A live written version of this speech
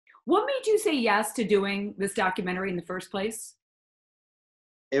What made you say yes to doing this documentary in the first place?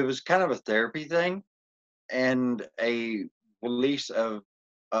 It was kind of a therapy thing and a release of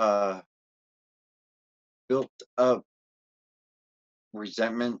uh, built up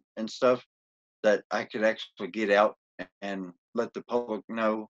resentment and stuff that I could actually get out and let the public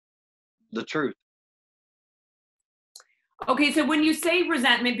know the truth. Okay, so when you say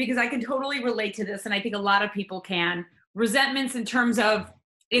resentment, because I can totally relate to this, and I think a lot of people can, resentments in terms of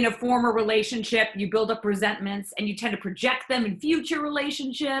in a former relationship, you build up resentments and you tend to project them in future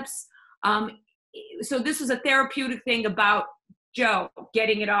relationships. Um, so this was a therapeutic thing about Joe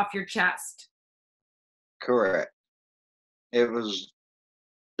getting it off your chest. Correct. It was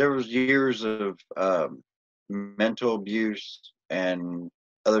there was years of mental abuse and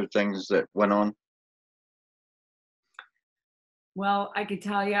other things that went on. Well, I could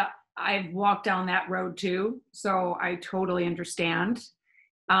tell you, I've walked down that road too, so I totally understand.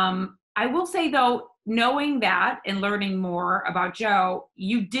 I will say though, knowing that and learning more about Joe,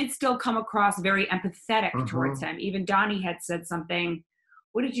 you did still come across very empathetic towards him. Even Donnie had said something.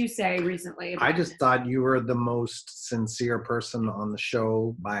 What did you say recently I about just thought you were the most sincere person on the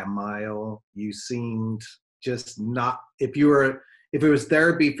show by a mile. You seemed just not, if it was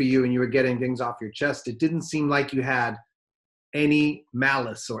therapy for you and you were getting things off your chest, it didn't seem like you had any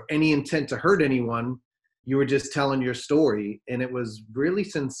malice or any intent to hurt anyone. You were just telling your story, and it was really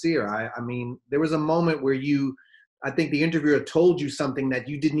sincere. I mean, there was a moment where I think the interviewer told you something that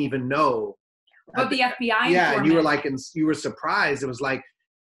you didn't even know. about the FBI? Yeah, and you were informant. like, and you were surprised. It was like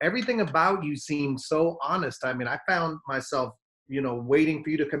everything about you seemed so honest. I mean, I found myself, waiting for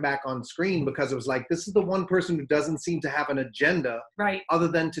you to come back on screen because it was like, this is the one person who doesn't seem to have an agenda, Right. other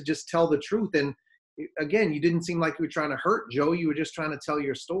than to just tell the truth. And again, you didn't seem like you were trying to hurt Joe. You were just trying to tell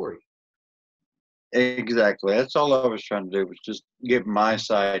your story. Exactly. That's all I was trying to do was just get my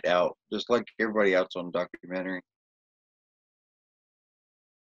side out, just like everybody else on the documentary.